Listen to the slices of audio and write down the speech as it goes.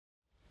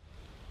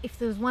If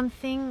there was one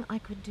thing I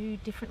could do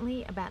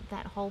differently about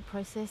that whole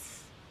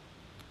process,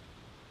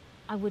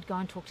 I would go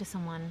and talk to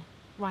someone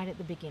right at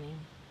the beginning,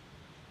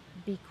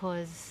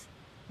 because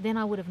then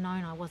I would have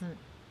known I wasn't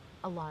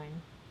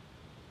alone,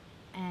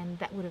 and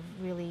that would have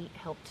really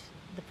helped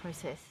the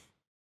process.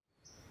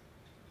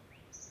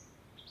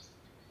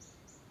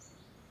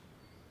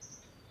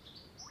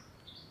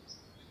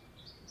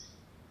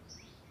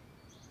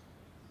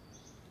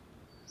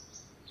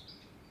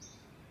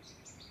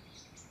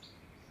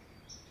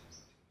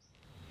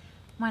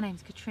 My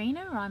name's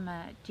Katrina. I'm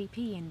a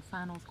GP in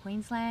Far North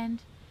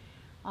Queensland.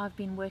 I've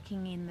been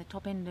working in the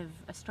top end of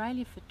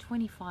Australia for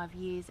 25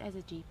 years as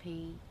a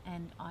GP,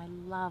 and I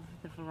love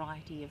the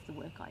variety of the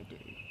work I do.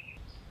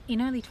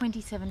 In early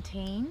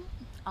 2017,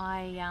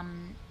 I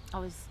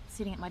was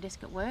sitting at my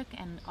desk at work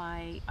and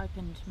I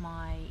opened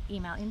my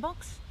email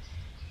inbox,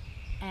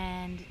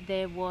 and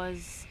there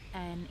was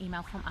an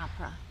email from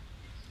AHPRA,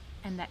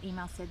 and that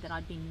email said that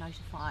I'd been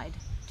notified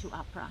to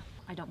AHPRA.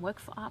 I don't work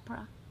for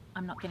AHPRA.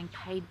 I'm not getting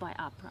paid by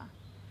AHPRA.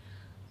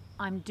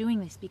 I'm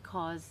doing this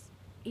because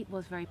it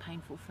was very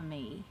painful for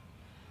me,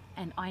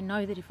 and I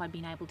know that if I'd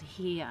been able to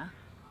hear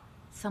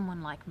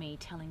someone like me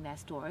telling their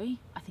story,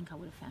 I think I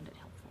would have found it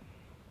helpful.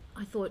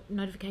 I thought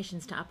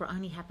notifications to AHPRA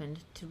only happened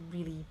to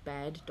really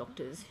bad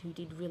doctors who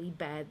did really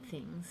bad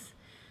things,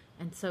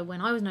 and so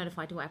when I was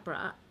notified to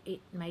AHPRA,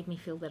 it made me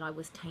feel that I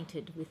was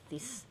tainted with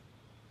this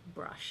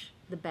brush,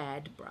 the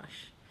bad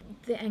brush.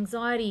 The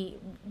anxiety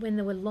when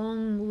there were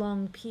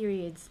long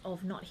periods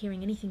of not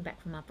hearing anything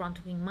back from AHPRA, I'm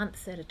talking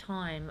months at a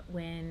time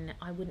when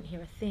I wouldn't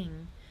hear a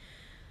thing,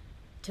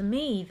 to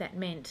me that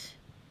meant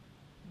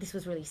this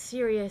was really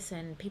serious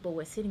and people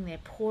were sitting there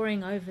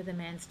poring over the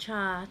man's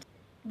chart.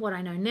 What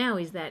I know now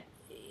is that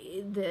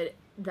the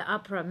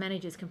AHPRA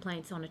manages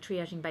complaints on a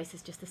triaging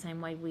basis just the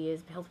same way we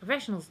as health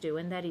professionals do,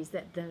 and that is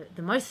that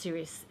the most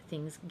serious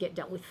things get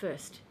dealt with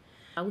first.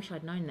 I wish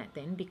I'd known that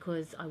then,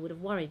 because I would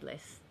have worried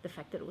less. The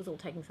fact that it was all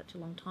taking such a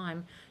long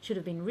time should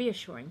have been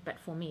reassuring, but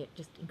for me it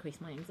just increased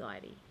my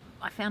anxiety.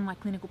 I found my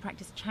clinical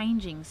practice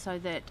changing so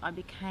that I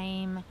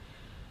became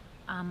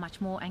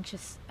much more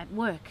anxious at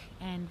work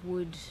and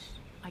would,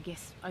 I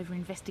guess,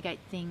 over-investigate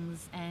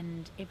things,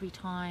 and every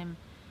time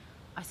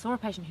I saw a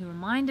patient who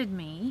reminded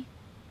me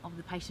of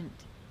the patient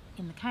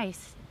in the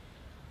case,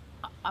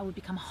 I would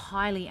become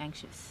highly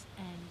anxious.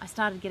 And I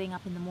started getting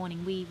up in the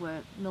morning. We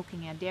were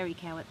milking our dairy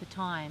cow at the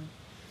time,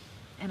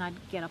 and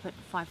I'd get up at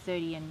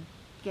 5:30 and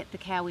get the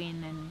cow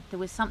in, and there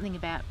was something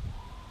about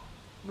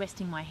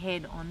resting my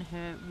head on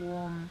her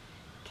warm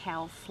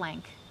cow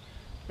flank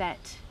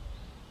that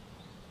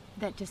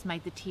just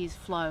made the tears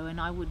flow,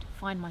 and I would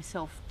find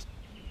myself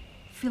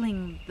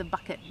filling the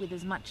bucket with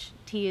as much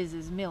tears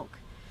as milk.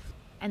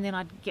 And then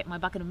I'd get my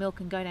bucket of milk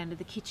and go down to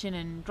the kitchen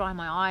and dry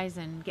my eyes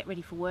and get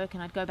ready for work,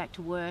 and I'd go back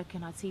to work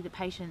and I'd see the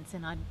patients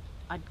and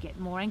I'd get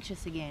more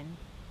anxious again.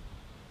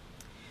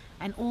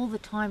 And all the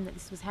time that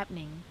this was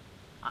happening,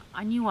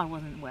 I knew I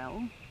wasn't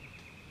well.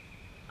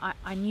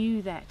 I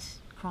knew that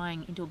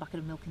crying into a bucket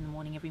of milk in the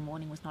morning every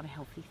morning was not a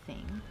healthy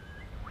thing.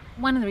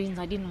 One of the reasons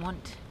I didn't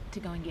want to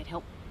go and get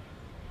help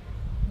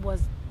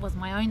was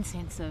my own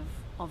sense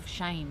of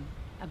shame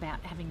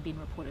about having been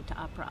reported to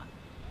AHPRA.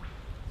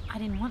 I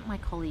didn't want my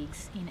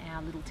colleagues in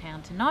our little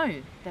town to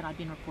know that I'd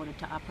been reported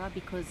to AHPRA,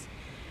 because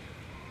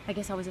I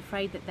guess I was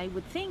afraid that they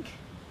would think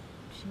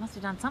she must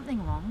have done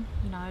something wrong.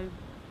 You know,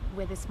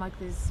 where there's smoke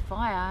there's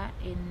fire,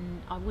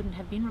 and I wouldn't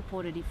have been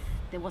reported if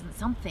there wasn't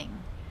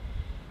something.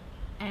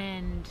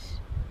 And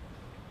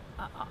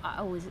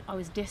I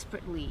was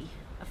desperately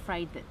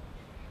afraid that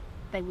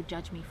they would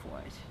judge me for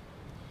it.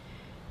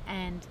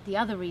 And the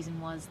other reason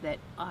was that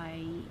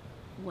I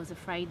was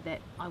afraid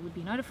that I would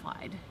be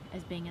notified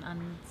as being an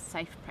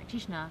unsafe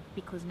practitioner,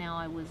 because now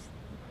I was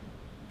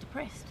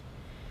depressed.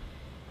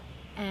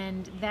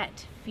 And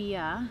that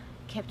fear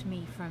kept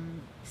me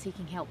from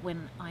seeking help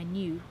when I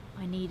knew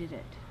I needed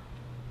it.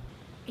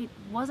 It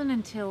wasn't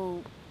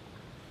until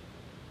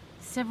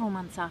several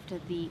months after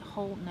the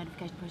whole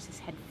notification process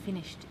had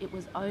finished, it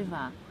was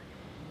over,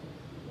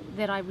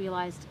 that I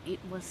realised it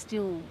was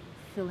still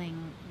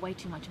filling way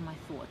too much of my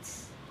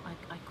thoughts.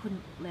 I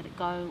couldn't let it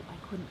go,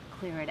 I couldn't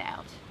clear it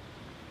out.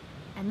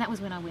 And that was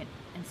when I went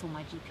and saw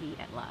my GP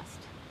at last.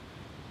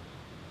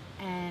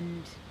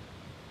 And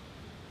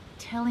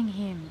telling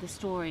him the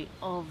story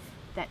of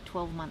that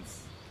 12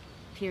 months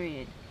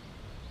period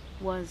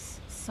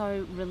was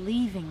so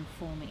relieving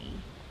for me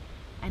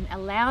and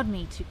allowed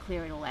me to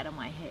clear it all out of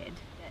my head.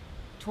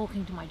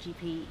 Talking to my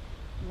GP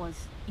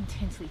was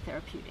intensely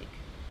therapeutic.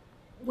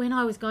 When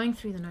I was going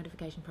through the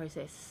notification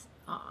process,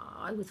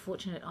 I was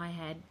fortunate. I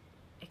had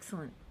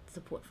excellent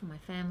support from my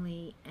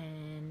family,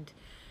 and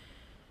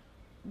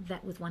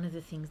that was one of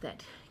the things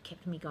that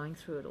kept me going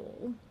through it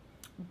all.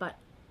 But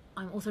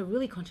I'm also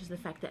really conscious of the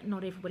fact that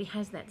not everybody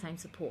has that same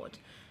support,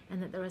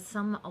 and that there are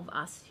some of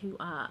us who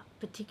are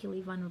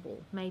particularly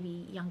vulnerable,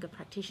 maybe younger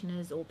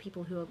practitioners or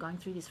people who are going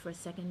through this for a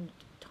second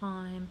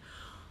time,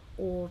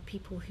 or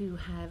people who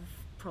have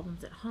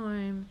problems at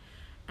home,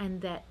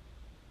 and that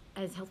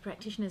as health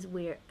practitioners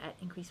we're at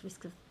increased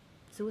risk of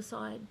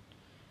suicide,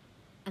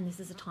 and this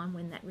is a time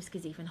when that risk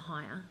is even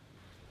higher,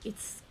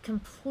 it's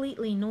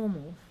completely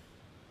normal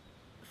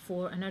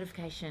for a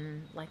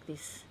notification like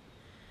this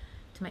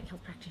to make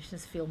health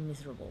practitioners feel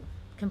miserable,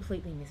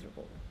 completely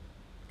miserable.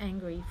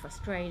 Angry,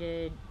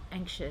 frustrated,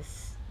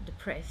 anxious,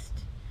 depressed.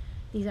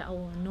 These are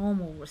all a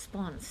normal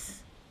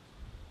response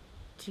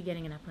to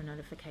getting an AHPRA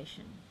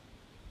notification.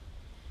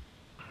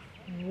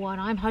 What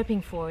I'm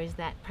hoping for is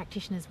that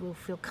practitioners will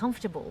feel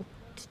comfortable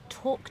to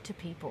talk to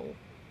people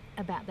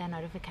about their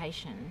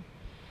notification,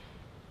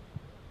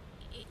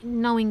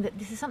 knowing that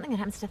this is something that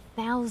happens to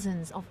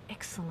thousands of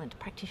excellent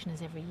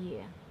practitioners every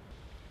year.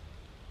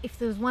 If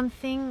there was one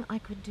thing I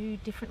could do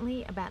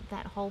differently about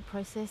that whole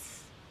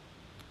process,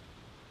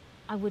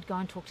 I would go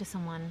and talk to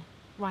someone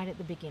right at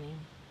the beginning,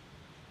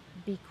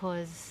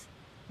 because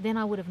then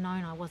I would have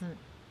known I wasn't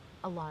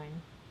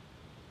alone,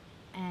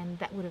 and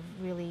that would have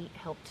really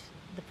helped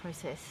the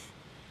process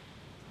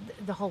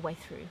the whole way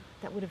through.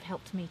 That would have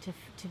helped me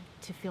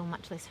to feel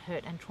much less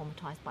hurt and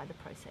traumatized by the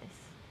process.